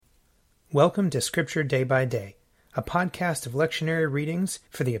Welcome to Scripture Day by Day, a podcast of lectionary readings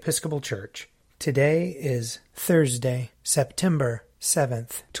for the Episcopal Church. Today is Thursday, September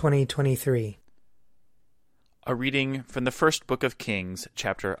 7th, 2023. A reading from the first book of Kings,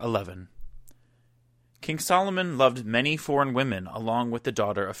 chapter 11. King Solomon loved many foreign women along with the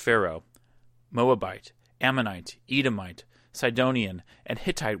daughter of Pharaoh, Moabite, Ammonite, Edomite, Sidonian, and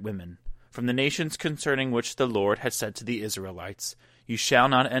Hittite women, from the nations concerning which the Lord had said to the Israelites, "You shall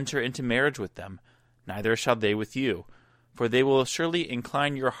not enter into marriage with them, neither shall they with you, for they will surely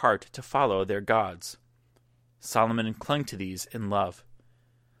incline your heart to follow their gods." Solomon clung to these in love.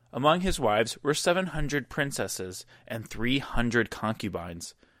 Among his wives were 700 princesses and 300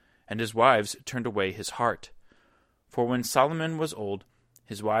 concubines, and his wives turned away his heart. For when Solomon was old,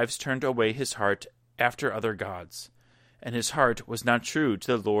 his wives turned away his heart after other gods, and his heart was not true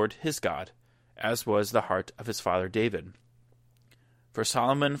to the Lord his God, as was the heart of his father David. For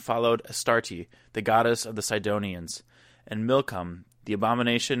Solomon followed Astarte, the goddess of the Sidonians, and Milcom, the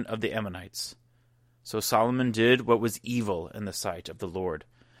abomination of the Ammonites. So Solomon did what was evil in the sight of the Lord,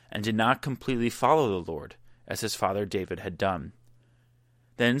 and did not completely follow the Lord, as his father David had done.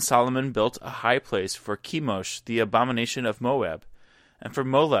 Then Solomon built a high place for Chemosh, the abomination of Moab, and for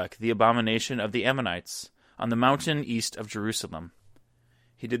Molech, the abomination of the Ammonites, on the mountain east of Jerusalem.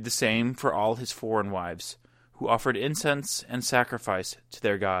 He did the same for all his foreign wives, who offered incense and sacrifice to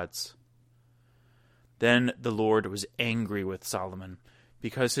their gods. Then the Lord was angry with Solomon,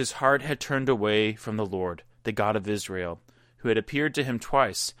 because his heart had turned away from the Lord, the God of Israel, who had appeared to him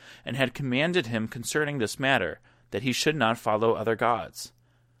twice, and had commanded him concerning this matter, that he should not follow other gods.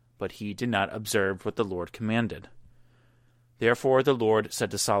 But he did not observe what the Lord commanded. Therefore the Lord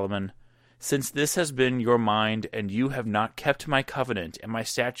said to Solomon, "Since this has been your mind, and you have not kept my covenant and my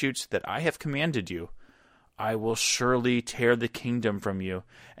statutes that I have commanded you, I will surely tear the kingdom from you,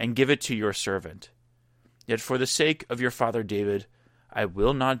 and give it to your servant. Yet for the sake of your father David, I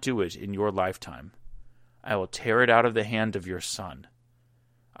will not do it in your lifetime. I will tear it out of the hand of your son.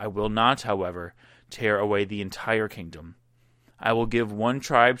 I will not, however, tear away the entire kingdom. I will give one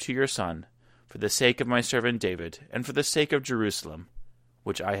tribe to your son, for the sake of my servant David, and for the sake of Jerusalem,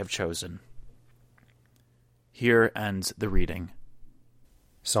 which I have chosen." Here ends the reading.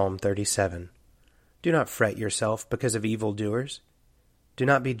 Psalm 37. Do not fret yourself because of evildoers. Do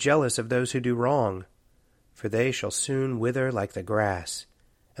not be jealous of those who do wrong, for they shall soon wither like the grass,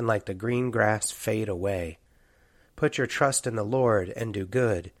 and like the green grass fade away. Put your trust in the Lord and do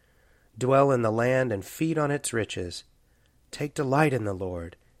good. Dwell in the land and feed on its riches. Take delight in the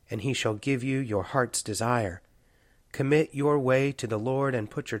Lord, and he shall give you your heart's desire. Commit your way to the Lord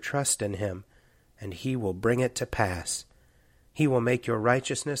and put your trust in him, and he will bring it to pass. He will make your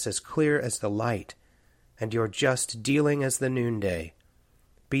righteousness as clear as the light, and your just dealing as the noonday.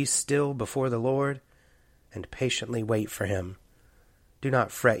 Be still before the Lord, and patiently wait for him. Do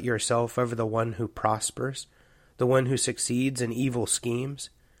not fret yourself over the one who prospers, the one who succeeds in evil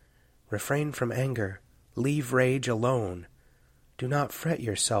schemes. Refrain from anger, leave rage alone. Do not fret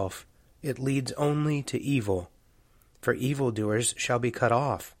yourself, it leads only to evil. For evildoers shall be cut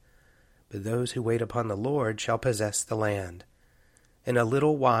off, but those who wait upon the Lord shall possess the land. In a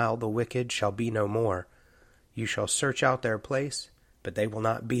little while the wicked shall be no more. You shall search out their place, but they will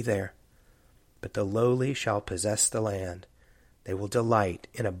not be there. But the lowly shall possess the land. They will delight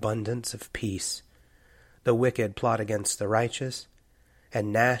in abundance of peace. The wicked plot against the righteous,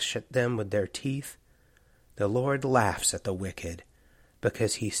 and gnash at them with their teeth. The Lord laughs at the wicked,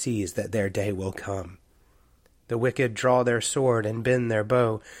 because he sees that their day will come. The wicked draw their sword and bend their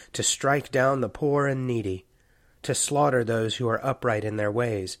bow to strike down the poor and needy, to slaughter those who are upright in their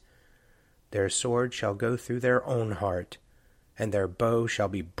ways. Their sword shall go through their own heart, and their bow shall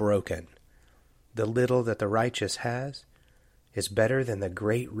be broken. The little that the righteous has is better than the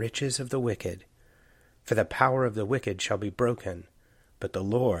great riches of the wicked. For the power of the wicked shall be broken, but the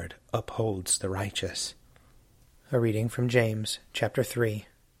Lord upholds the righteous. A reading from James, chapter 3.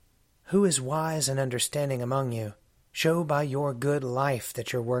 Who is wise and understanding among you? Show by your good life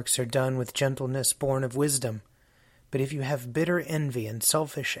that your works are done with gentleness born of wisdom. But if you have bitter envy and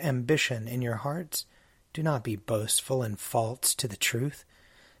selfish ambition in your hearts, do not be boastful and false to the truth.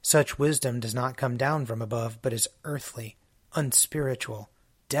 Such wisdom does not come down from above, but is earthly, unspiritual,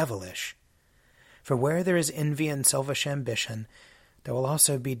 devilish. For where there is envy and selfish ambition, there will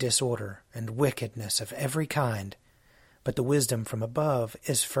also be disorder and wickedness of every kind. But the wisdom from above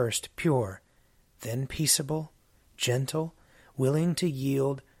is first pure, then peaceable, gentle, willing to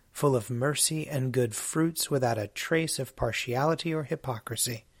yield, full of mercy and good fruits, without a trace of partiality or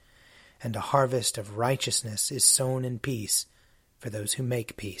hypocrisy. And a harvest of righteousness is sown in peace for those who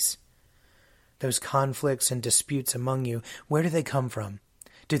make peace. Those conflicts and disputes among you, where do they come from?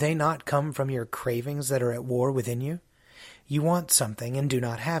 Do they not come from your cravings that are at war within you? You want something and do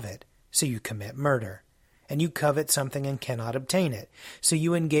not have it, so you commit murder. And you covet something and cannot obtain it, so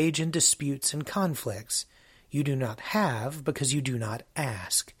you engage in disputes and conflicts. You do not have because you do not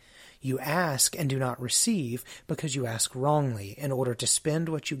ask. You ask and do not receive because you ask wrongly in order to spend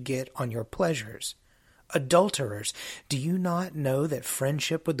what you get on your pleasures. Adulterers, do you not know that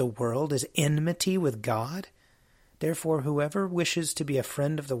friendship with the world is enmity with God? Therefore, whoever wishes to be a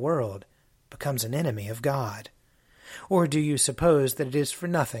friend of the world becomes an enemy of God. Or do you suppose that it is for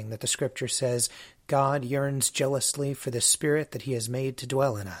nothing that the Scripture says, God yearns jealously for the Spirit that He has made to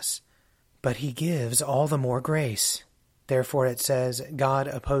dwell in us? But He gives all the more grace. Therefore it says, God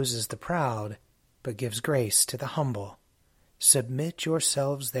opposes the proud, but gives grace to the humble. Submit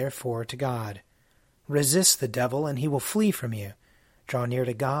yourselves therefore to God. Resist the devil, and he will flee from you. Draw near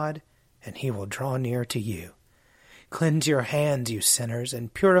to God, and He will draw near to you. Cleanse your hands, you sinners,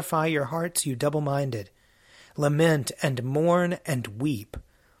 and purify your hearts, you double-minded. Lament and mourn and weep.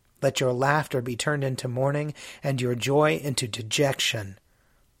 Let your laughter be turned into mourning, and your joy into dejection.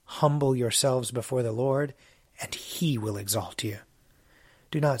 Humble yourselves before the Lord, and He will exalt you.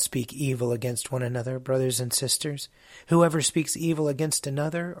 Do not speak evil against one another, brothers and sisters. Whoever speaks evil against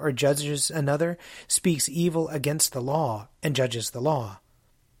another or judges another speaks evil against the law and judges the law.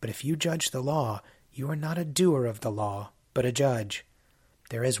 But if you judge the law, you are not a doer of the law, but a judge.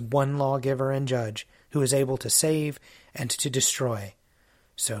 There is one lawgiver and judge, who is able to save and to destroy.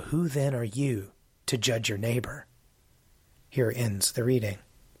 So who then are you to judge your neighbor? Here ends the reading.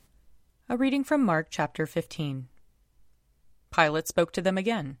 A reading from Mark chapter 15. Pilate spoke to them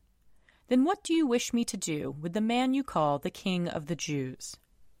again. Then what do you wish me to do with the man you call the King of the Jews?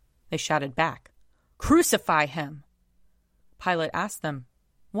 They shouted back, Crucify him! Pilate asked them,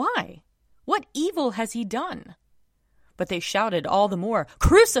 Why? What evil has he done? But they shouted all the more,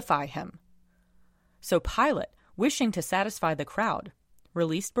 Crucify him! So Pilate, wishing to satisfy the crowd,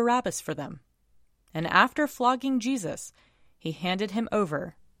 released Barabbas for them. And after flogging Jesus, he handed him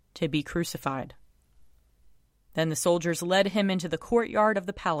over to be crucified. Then the soldiers led him into the courtyard of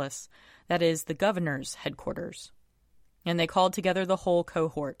the palace, that is, the governor's headquarters. And they called together the whole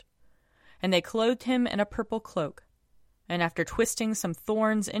cohort. And they clothed him in a purple cloak. And after twisting some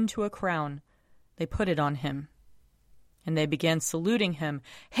thorns into a crown, they put it on him. And they began saluting him,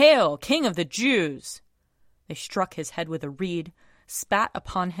 Hail, King of the Jews! They struck his head with a reed, spat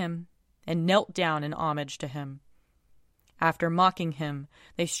upon him, and knelt down in homage to him. After mocking him,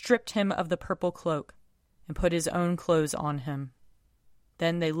 they stripped him of the purple cloak, and put his own clothes on him.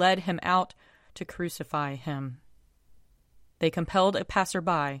 Then they led him out to crucify him. They compelled a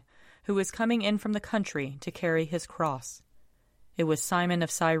passerby, who was coming in from the country, to carry his cross. It was Simon of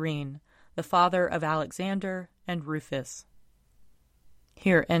Cyrene, the father of Alexander and Rufus.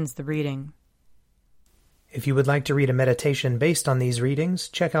 Here ends the reading. If you would like to read a meditation based on these readings,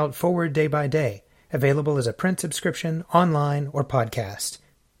 check out Forward Day by Day, available as a print subscription, online, or podcast.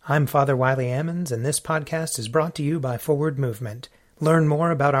 I'm Father Wiley Ammons, and this podcast is brought to you by Forward Movement. Learn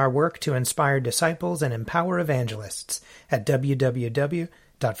more about our work to inspire disciples and empower evangelists at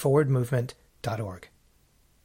www.forwardmovement.org.